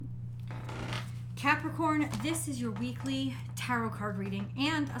Capricorn, this is your weekly tarot card reading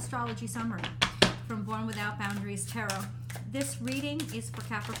and astrology summary from Born Without Boundaries Tarot. This reading is for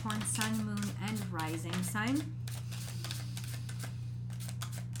Capricorn, Sun, Moon, and Rising sign.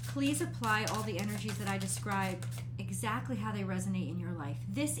 Please apply all the energies that I described exactly how they resonate in your life.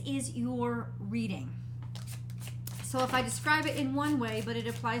 This is your reading. So if I describe it in one way, but it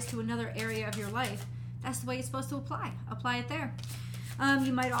applies to another area of your life, that's the way it's supposed to apply. Apply it there.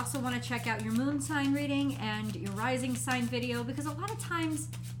 You might also want to check out your moon sign reading and your rising sign video, because a lot of times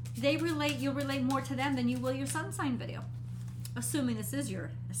you'll relate more to them than you will your sun sign video, assuming this is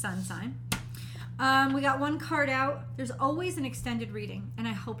your sun sign. We got one card out. There's always an extended reading, and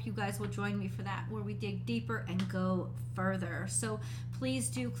I hope you guys will join me for that, where we dig deeper and go further. So please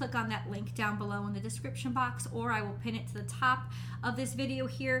do click on that link down below in the description box, or I will pin it to the top of this video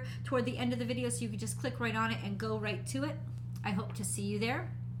here toward the end of the video, so you can just click right on it and go right to it. I hope to see you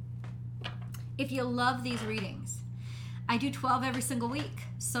there. If you love these readings, I do 12 every single week,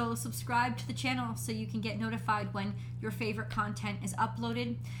 so subscribe to the channel so you can get notified when your favorite content is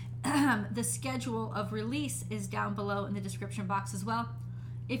uploaded. The schedule of release is down below in the description box as well.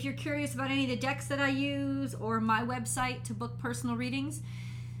 If you're curious about any of the decks that I use or my website to book personal readings,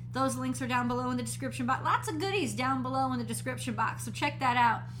 those links are down below in the description box. Lots of goodies down below in the description box, so check that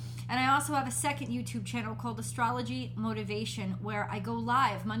out. And I also have a second YouTube channel called Astrology Motivation, where I go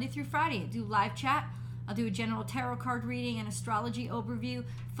live Monday through Friday. I do live chat. I'll do a general tarot card reading and astrology overview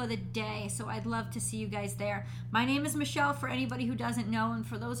for the day. So I'd love to see you guys there. My name is Michelle, for anybody who doesn't know. And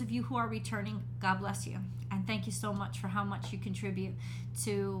for those of you who are returning, God bless you. And thank you so much for how much you contribute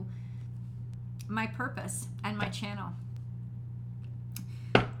to my purpose and my channel.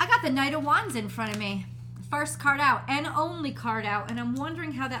 I got the Knight of Wands in front of me. First card out and only card out, and I'm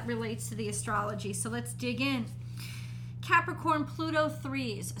wondering how that relates to the astrology. So let's dig in. Capricorn, Pluto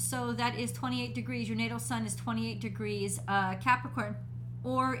 3s. So that is 28 degrees. Your natal sun is 28 degrees Capricorn,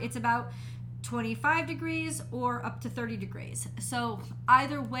 or it's about 25 degrees or up to 30 degrees. So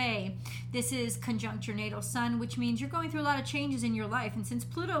either way, this is conjunct your natal sun, which means you're going through a lot of changes in your life. And since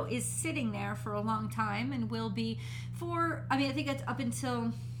Pluto is sitting there for a long time and will be for, I think it's up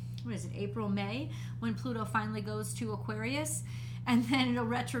until, what is it, April, May, when Pluto finally goes to Aquarius, and then it'll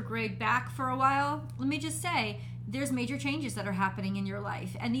retrograde back for a while. Let me just say, there's major changes that are happening in your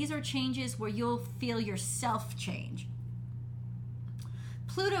life, and these are changes where you'll feel yourself change.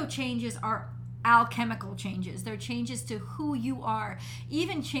 Pluto changes are alchemical changes. They're changes to who you are,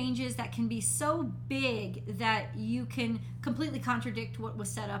 even changes that can be so big that you can completely contradict what was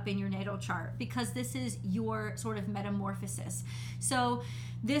set up in your natal chart, because this is your sort of metamorphosis. So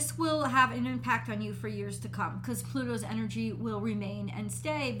this will have an impact on you for years to come, because Pluto's energy will remain and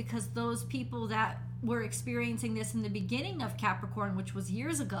stay, because those people that were experiencing this in the beginning of Capricorn, which was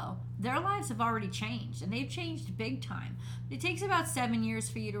years ago, their lives have already changed, and they've changed big time. It takes about 7 years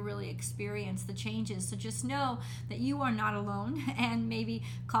for you to really experience the changes. So just know that you are not alone, and maybe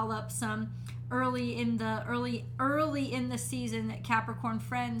call up some early in the season Capricorn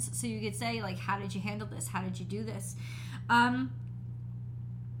friends, so you could say, like, how did you handle this? How did you do this?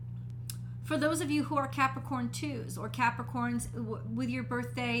 For those of you who are Capricorn 2s or Capricorns with your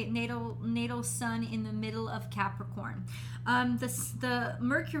birthday natal sun in the middle of Capricorn, the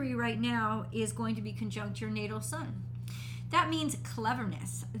Mercury right now is going to be conjunct your natal sun. That means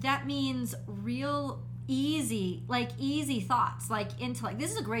cleverness. That means real easy thoughts, like intellect.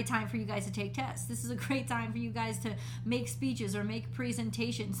 This is a great time for you guys to take tests. This is a great time for you guys to make speeches or make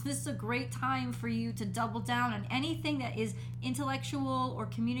presentations. This is a great time for you to double down on anything that is intellectual or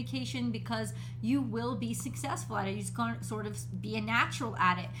communication, because you will be successful at it. You're just going to sort of be a natural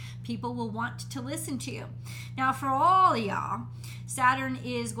at it. People will want to listen to you. Now, for all of y'all, Saturn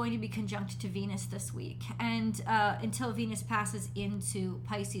is going to be conjunct to Venus this week, and until Venus passes into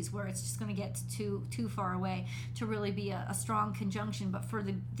Pisces, where it's just going to get too far away to really be a strong conjunction. But for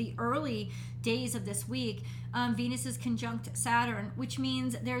the early days of this week, Venus is conjunct Saturn, which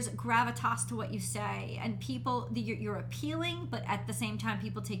means there's gravitas to what you say, and people, you're appealing, but at the same time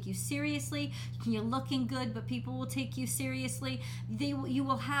people take you seriously. You're looking good, but people will take you seriously. You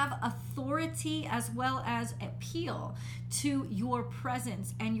will have authority as well as appeal to your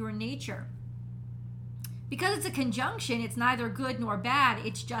presence and your nature. Because it's a conjunction, it's neither good nor bad.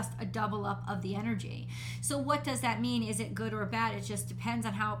 It's just a double up of the energy. So what does that mean? Is it good or bad? It just depends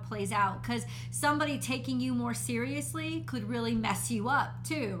on how it plays out. Because somebody taking you more seriously could really mess you up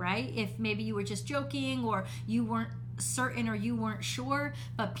too, right? If maybe you were just joking, or you weren't certain, or you weren't sure,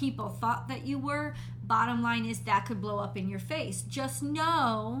 but people thought that you were, Bottom line is that could blow up in your face. Just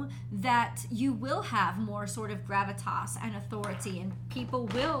know that you will have more sort of gravitas and authority, and people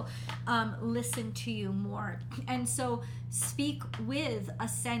will listen to you more. And so speak with a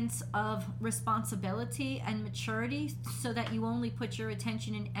sense of responsibility and maturity so that you only put your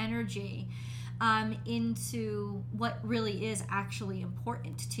attention and energy into what really is actually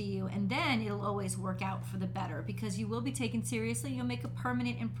important to you, and then it'll always work out for the better because you will be taken seriously. You'll make a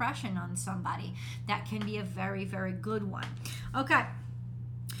permanent impression on somebody. That can be a very, very good one. Okay.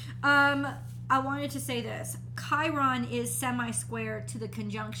 I wanted to say this. Chiron is semi-square to the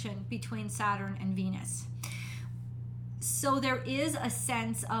conjunction between Saturn and Venus. So there is a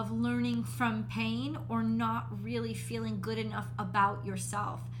sense of learning from pain or not really feeling good enough about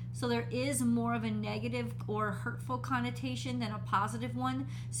yourself. So there is more of a negative or hurtful connotation than a positive one.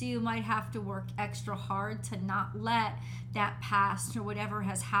 So you might have to work extra hard to not let that past or whatever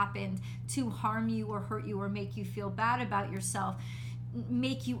has happened to harm you or hurt you or make you feel bad about yourself,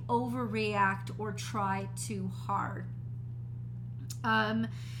 make you overreact or try too hard.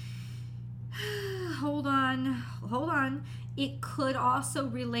 Hold on. It could also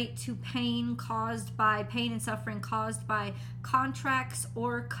relate to pain and suffering caused by contracts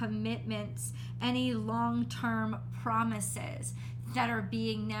or commitments, any long-term promises that are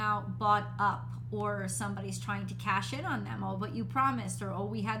being now bought up, or somebody's trying to cash in on them. Oh, but you promised, or oh,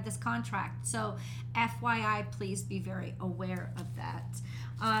 we had this contract. So FYI, please be very aware of that.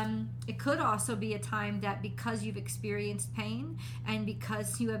 It could also be a time that because you've experienced pain and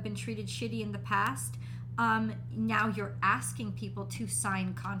because you have been treated shitty in the past, now you're asking people to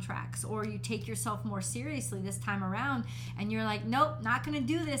sign contracts, or you take yourself more seriously this time around and you're like, nope, not going to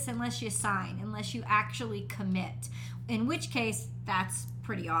do this unless you sign, unless you actually commit, in which case that's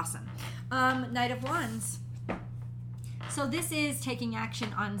pretty awesome. Knight of Wands. So this is taking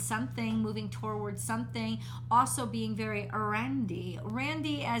action on something, moving towards something, also being very randy.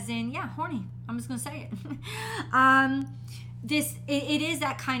 Randy as in, yeah, horny. I'm just going to say it. It is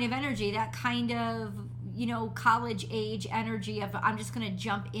that kind of energy, that kind of, college age energy of I'm just going to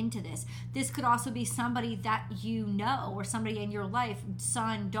jump into this. This could also be somebody that you know, or somebody in your life,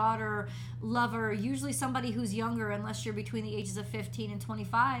 son, daughter, lover, usually somebody who's younger unless you're between the ages of 15 and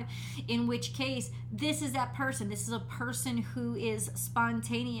 25, in which case this is that person. This is a person who is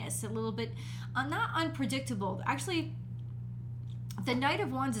spontaneous, a little bit not unpredictable. Actually, the Knight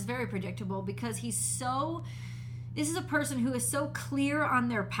of Wands is very predictable because this is a person who is so clear on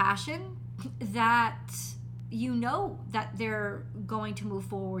their passion that you know that they're going to move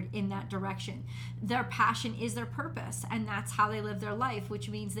forward in that direction. Their passion is their purpose, and that's how they live their life, which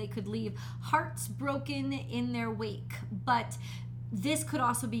means they could leave hearts broken in their wake. But this could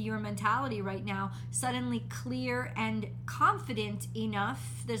also be your mentality right now, suddenly clear and confident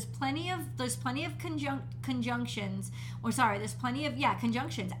enough. There's plenty of conjunctions,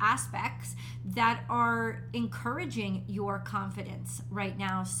 aspects that are encouraging your confidence right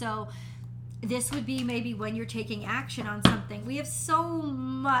now. So this would be maybe when you're taking action on something. We have so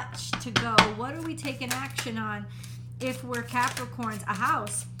much to go. What are we taking action on if we're Capricorns?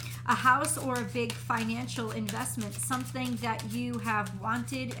 A house or a big financial investment, something that you have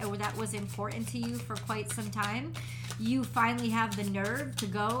wanted or that was important to you for quite some time. You finally have the nerve to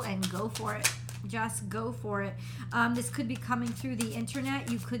go for it. Just go for it. This could be coming through the internet.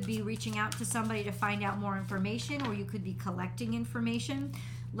 You could be reaching out to somebody to find out more information, or you could be collecting information.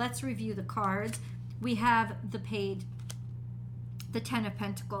 Let's review the cards. We have the Page, the Ten of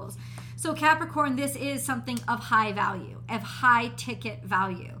Pentacles. So Capricorn, this is something of high value, of high ticket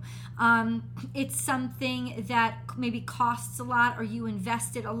value. It's something that maybe costs a lot or you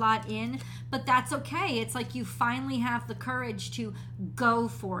invested a lot in, but that's okay. It's like you finally have the courage to go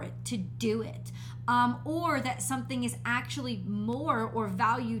for it, to do it. Or that something is actually more or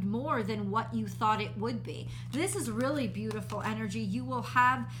valued more than what you thought it would be. This is really beautiful energy.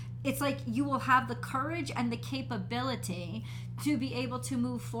 It's like you will have the courage and the capability to be able to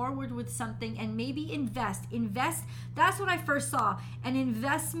move forward with something and maybe invest. That's what I first saw. An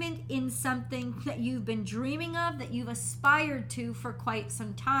investment in something that you've been dreaming of, that you've aspired to for quite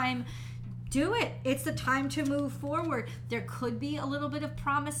some time. Do it. It's the time to move forward. There could be a little bit of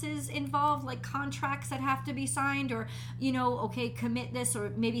promises involved, like contracts that have to be signed, or, commit this,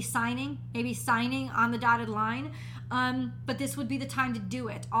 or maybe signing on the dotted line. But this would be the time to do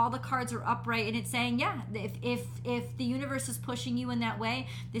it. All the cards are upright, and it's saying, yeah, if the universe is pushing you in that way,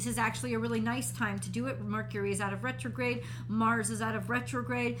 this is actually a really nice time to do it. Mercury is out of retrograde. Mars is out of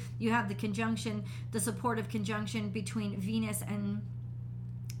retrograde. You have the supportive conjunction between Venus and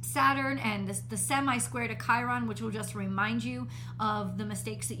Saturn and the semi-square to Chiron, which will just remind you of the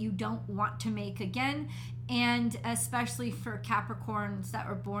mistakes that you don't want to make again. And especially for Capricorns that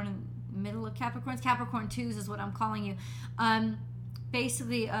were born in the middle of Capricorns, Capricorn 2s is what I'm calling you.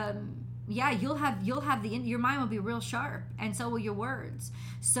 Yeah, you'll have your mind will be real sharp, and so will your words.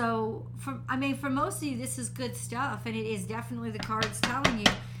 So for most of you, this is good stuff, and it is definitely the cards telling you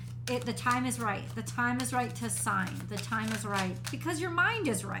the time is right. The time is right to sign. The time is right because your mind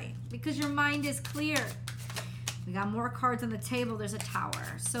is right, because your mind is clear. We got more cards on the table. There's a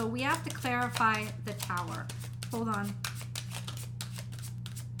tower, so we have to clarify the tower. Hold on.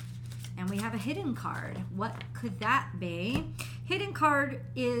 And we have a hidden card. What could that be? Hidden card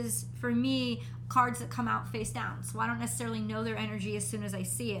is, for me, cards that come out face down. So I don't necessarily know their energy as soon as I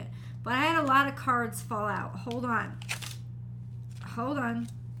see it. But I had a lot of cards fall out. Hold on. Hold on.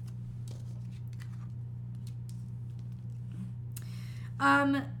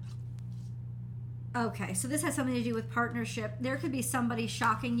 Okay, so this has something to do with partnership. There could be somebody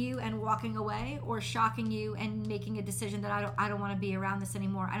shocking you and walking away, or shocking you and making a decision that I don't want to be around this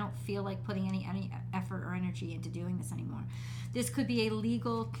anymore. I don't feel like putting any effort or energy into doing this anymore. This could be a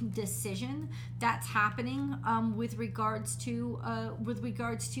legal decision that's happening with regards to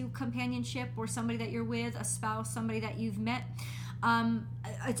companionship, or somebody that you're with, a spouse, somebody that you've met.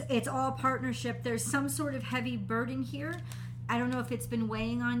 It's all partnership. There's some sort of heavy burden here. I don't know if it's been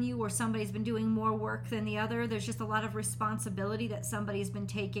weighing on you, or somebody's been doing more work than the other. There's just a lot of responsibility that somebody's been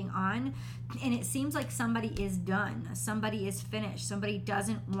taking on. And it seems like somebody is done. Somebody is finished. Somebody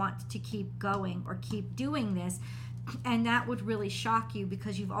doesn't want to keep going or keep doing this. And that would really shock you,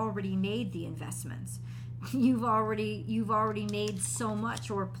 because you've already made the investments. You've already made so much,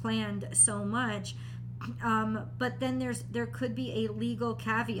 or planned so much. But then there could be a legal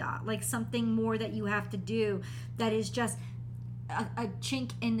caveat, like something more that you have to do that is just a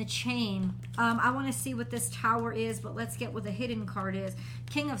chink in the chain. I want to see what this tower is, but let's get what the hidden card is.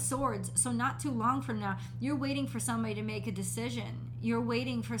 King of Swords. So not too long from now, you're waiting for somebody to make a decision. You're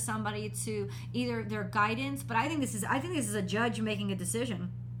waiting for somebody to either their guidance, but I think this is a judge making a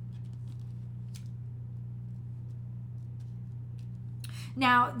decision.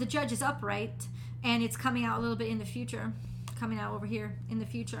 Now, the judge is upright, and it's coming out a little bit in the future, coming out over here in the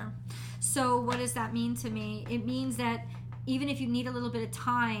future. So what does that mean to me? It means that even if you need a little bit of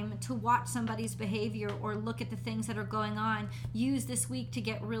time to watch somebody's behavior or look at the things that are going on, use this week to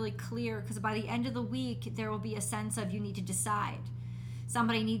get really clear, because by the end of the week, there will be a sense of you need to decide.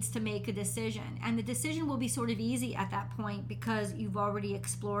 Somebody needs to make a decision, and the decision will be sort of easy at that point, because you've already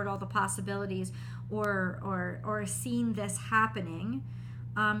explored all the possibilities or seen this happening.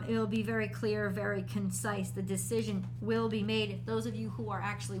 It'll be very clear, very concise. The decision will be made. Those of you who are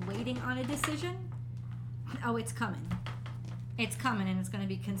actually waiting on a decision, oh, it's coming. It's coming, and it's going to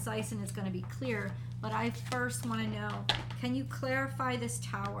be concise, and it's going to be clear. But I first want to know, can you clarify this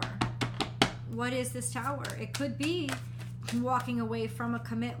tower? What is this tower? It could be walking away from a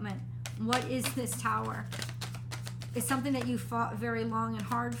commitment. What is this tower? It's something that you fought very long and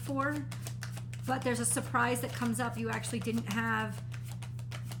hard for, but there's a surprise that comes up. You actually didn't have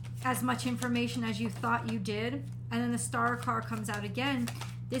as much information as you thought you did. And then the Star card comes out again.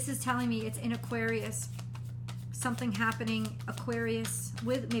 This is telling me it's in Aquarius. Something happening Aquarius,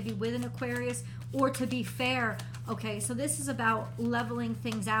 maybe with an Aquarius, or to be fair. Okay, so this is about leveling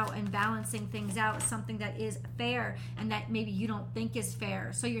things out and balancing things out, something that is fair and that maybe you don't think is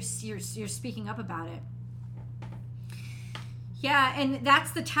fair. So you're speaking up about it. Yeah, and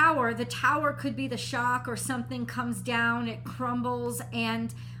that's the tower. The tower could be the shock, or something comes down, it crumbles,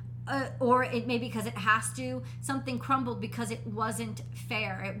 and or it may be because it has to. Something crumbled because it wasn't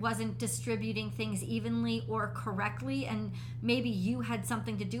fair. It wasn't distributing things evenly or correctly, and maybe you had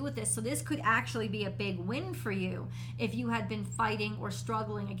something to do with this. So this could actually be a big win for you if you had been fighting or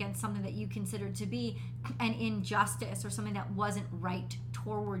struggling against something that you considered to be an injustice, or something that wasn't right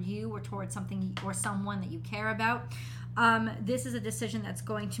toward you, or toward something or someone that you care about. This is a decision that's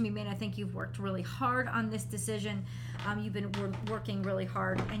going to be made. I think you've worked really hard on this decision. You've been working really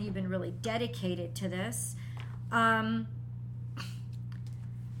hard, and you've been really dedicated to this. Wow.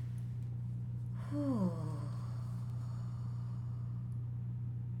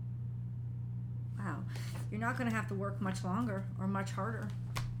 You're not going to have to work much longer or much harder.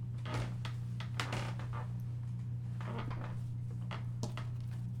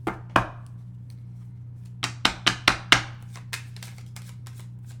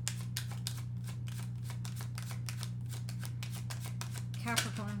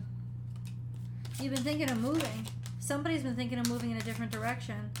 Capricorn, you've been thinking of moving. Somebody's been thinking of moving in a different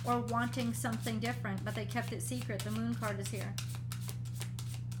direction, or wanting something different, but they kept it secret. The Moon card is here.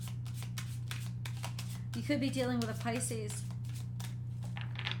 You could be dealing with a Pisces.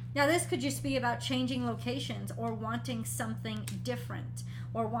 Now, this could just be about changing locations or wanting something different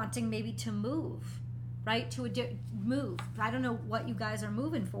or wanting maybe to move, right? Move. I don't know what you guys are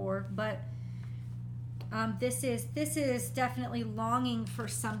moving for, but this is definitely longing for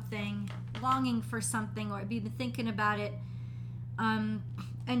something, or even thinking about it, and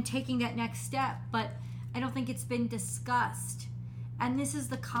taking that next step. But I don't think it's been discussed. And this is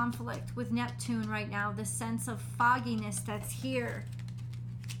the conflict with Neptune right now, the sense of fogginess that's here.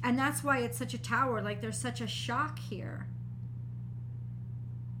 And that's why it's such a tower, like there's such a shock here.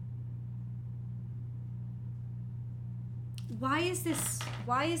 Why is this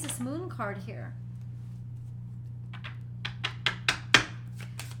moon card here?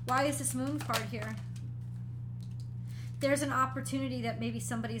 Why is this moon card here? There's an opportunity that maybe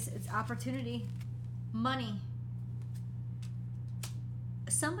it's opportunity, money.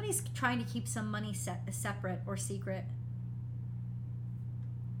 Somebody's trying to keep some money separate or secret.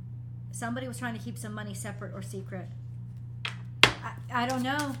 Somebody was trying to keep some money separate or secret. I don't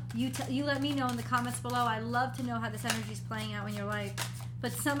know. You let me know in the comments below. I love to know how this energy is playing out in your life.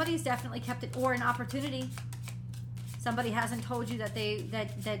 But somebody's definitely kept it, or an opportunity. Somebody hasn't told you that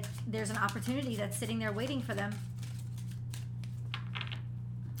that there's an opportunity that's sitting there waiting for them.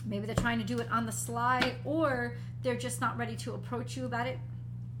 Maybe they're trying to do it on the sly, or they're just not ready to approach you about it.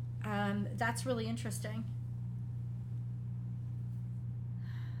 That's really interesting.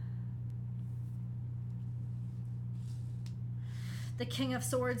 The King of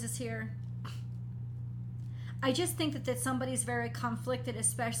Swords is here. I just think that somebody's very conflicted,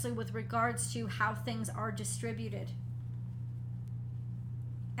 especially with regards to how things are distributed.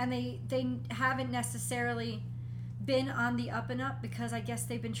 And they haven't necessarily been on the up and up, because I guess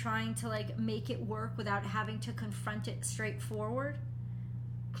they've been trying to like make it work without having to confront it straightforward.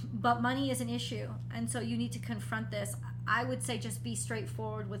 But money is an issue, and so you need to confront this. I would say just be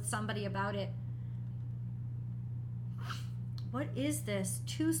straightforward with somebody about it. What is this?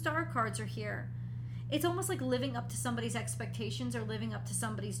 2 star cards are here. It's almost like living up to somebody's expectations or living up to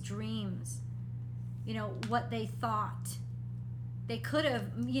somebody's dreams. You know, what they thought. They could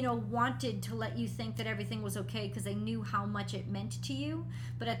have, wanted to let you think that everything was okay because they knew how much it meant to you.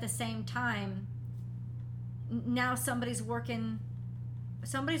 But at the same time, now somebody's working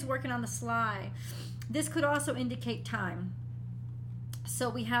on the sly. This could also indicate time. So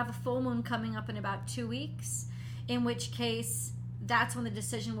we have a full moon coming up in about 2 weeks, in which case that's when the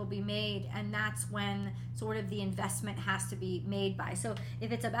decision will be made, and that's when sort of the investment has to be made by. So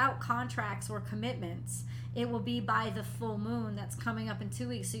if it's about contracts or commitments, it will be by the full moon that's coming up in 2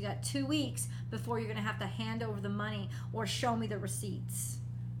 weeks. So you got 2 weeks before you're going to have to hand over the money or show me the receipts.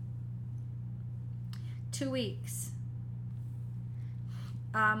 2 weeks.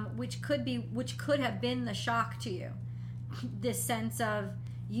 Which could have been the shock to you. This sense of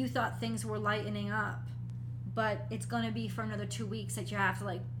you thought things were lightening up, but it's going to be for another 2 weeks that you have to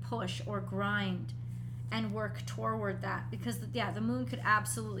like push or grind and work toward that, because the moon could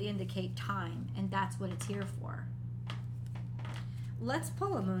absolutely indicate time, and that's what it's here for. Let's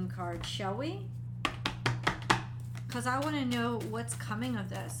pull a moon card, shall we? Because I want to know what's coming of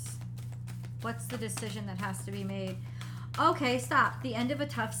this. What's the decision that has to be made? Okay, stop. The end of a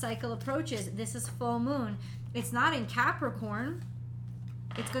tough cycle approaches. This is full moon. It's not in Capricorn.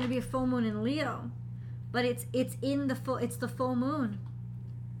 It's going to be a full moon in Leo, but it's the full moon.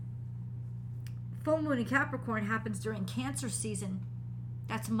 Full moon in Capricorn happens during Cancer season.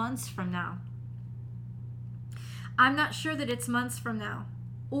 That's months from now. I'm not sure that it's months from now,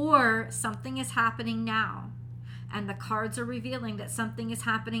 or something is happening now, and the cards are revealing that something is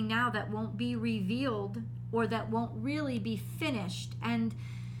happening now that won't be revealed, or that won't really be finished and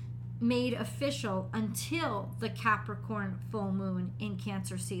made official until the Capricorn full moon in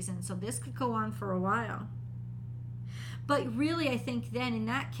Cancer season. So this could go on for a while. But really, I think then in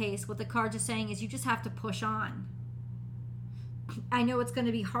that case, what the cards are saying is you just have to push on. I know it's going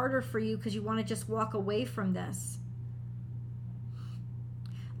to be harder for you because you want to just walk away from this.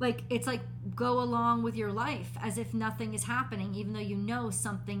 It's like go along with your life as if nothing is happening, even though you know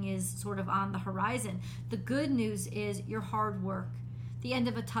something is sort of on the horizon. The good news is your hard work. The end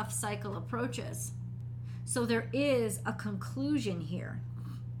of a tough cycle approaches. So there is a conclusion here.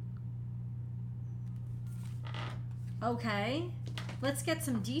 Okay, let's get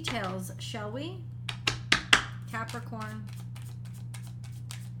some details, shall we? Capricorn.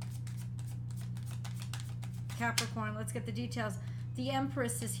 Capricorn, let's get the details. The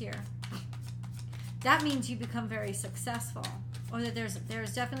Empress is here. That means you become very successful, or that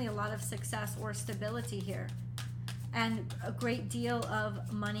there's definitely a lot of success or stability here, and a great deal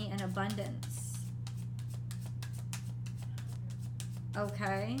of money and abundance.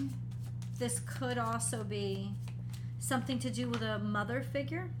 Okay. This could also be something to do with a mother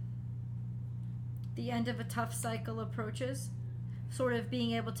figure. The end of a tough cycle approaches. Sort of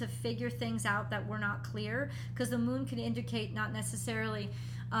being able to figure things out that were not clear, because the moon can indicate not necessarily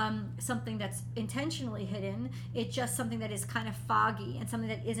something that's intentionally hidden. It's just something that is kind of foggy and something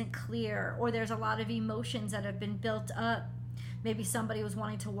that isn't clear, or there's a lot of emotions that have been built up. Maybe somebody was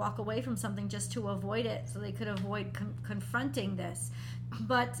wanting to walk away from something just to avoid it, so they could avoid confronting this.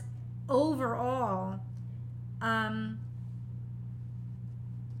 But overall,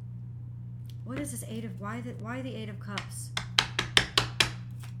 what is this why the Eight of Cups?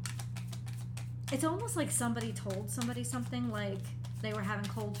 It's almost like somebody told somebody something, like they were having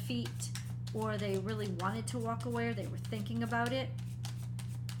cold feet, or they really wanted to walk away, or they were thinking about it.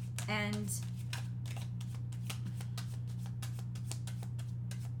 And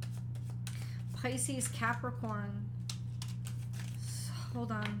Pisces, Capricorn.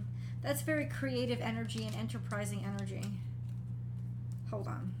 Hold on. That's very creative energy and enterprising energy. Hold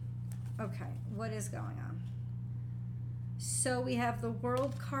on. Okay, what is going on? So we have the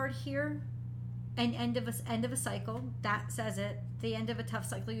World card here. An end of a cycle, that says it. The end of a tough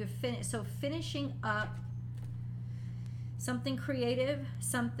cycle. You've finished. So finishing up something creative,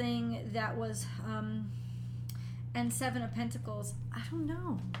 something that was, and Seven of Pentacles. I don't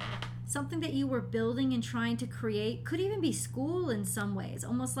know. Something that you were building and trying to create. Could even be school in some ways.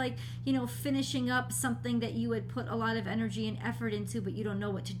 Almost like, finishing up something that you had put a lot of energy and effort into, but you don't know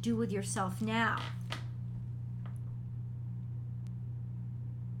what to do with yourself now.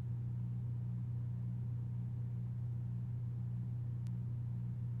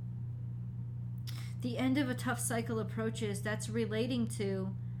 The end of a tough cycle approaches. That's relating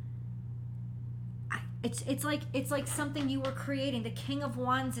to, it's like something you were creating. The King of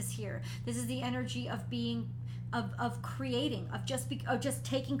Wands is here. This is the energy of being, of creating, of just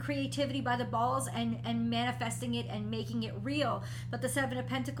taking creativity by the balls and manifesting it and making it real. But the Seven of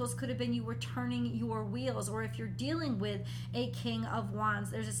Pentacles could have been you were turning your wheels, or if you're dealing with a King of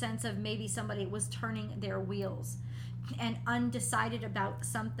Wands, there's a sense of maybe somebody was turning their wheels and undecided about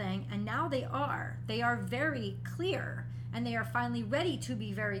something, and now they are very clear, and they are finally ready to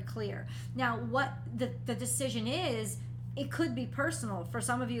be very clear. Now what the decision is, it could be personal. For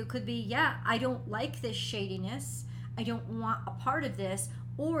some of you it could be, yeah, I don't like this shadiness, I don't want a part of this.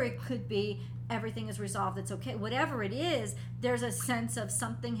 Or it could be everything is resolved, it's okay. Whatever it is, there's a sense of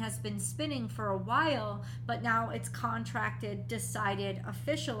something has been spinning for a while, but now it's contracted, decided,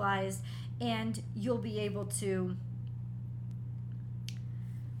 officialized, and you'll be able to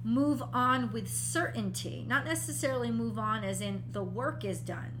move on with certainty. Not necessarily move on as in the work is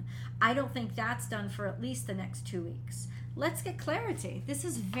done. I don't think that's done for at least the next 2 weeks. Let's get clarity. This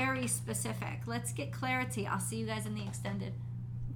is very specific. Let's get clarity. I'll see you guys in the extended.